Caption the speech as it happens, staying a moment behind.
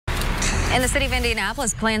And the City of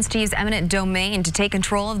Indianapolis plans to use eminent domain to take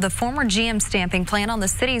control of the former GM stamping plant on the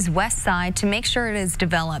city's west side to make sure it is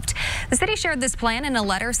developed. The city shared this plan in a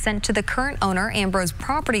letter sent to the current owner, Ambrose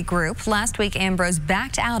Property Group. Last week, Ambrose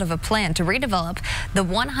backed out of a plan to redevelop the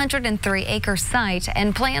 103-acre site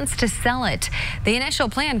and plans to sell it. The initial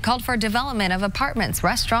plan called for development of apartments,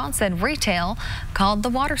 restaurants, and retail called the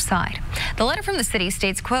Waterside. The letter from the city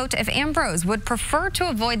states, quote, "If Ambrose would prefer to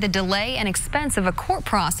avoid the delay and expense of a court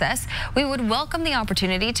process, we would welcome the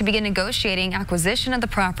opportunity to begin negotiating acquisition of the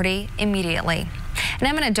property immediately." An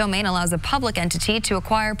eminent domain allows a public entity to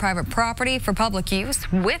acquire private property for public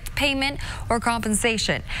use with payment or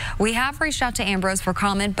compensation. We have reached out to Ambrose for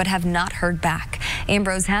comment but have not heard back.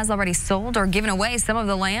 Ambrose has already sold or given away some of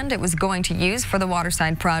the land it was going to use for the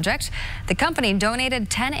Waterside project. The company donated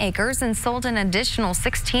 10 acres and sold an additional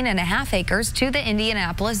 16.5 acres to the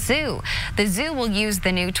Indianapolis Zoo. The zoo will use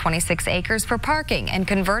the new 26 acres for parking and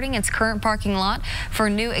converting its current parking lot for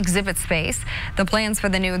new exhibit space. The plans for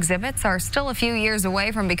the new exhibits are still a few years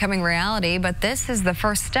away from becoming reality, but this is the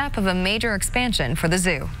first step of a major expansion for the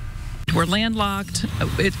zoo. We're landlocked.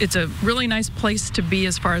 It's a really nice place to be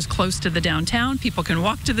as far as close to the downtown. People can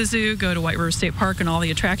walk to the zoo, go to White River State Park and all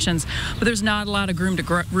the attractions, but there's not a lot of room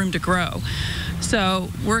to grow. So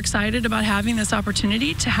we're excited about having this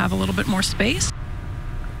opportunity to have a little bit more space.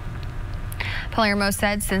 Palermo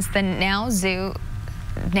said since the zoo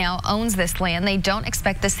now owns this land, they don't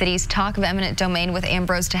expect the city's talk of eminent domain with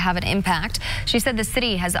Ambrose to have an impact. She said the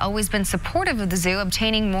city has always been supportive of the zoo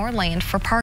obtaining more land for parking.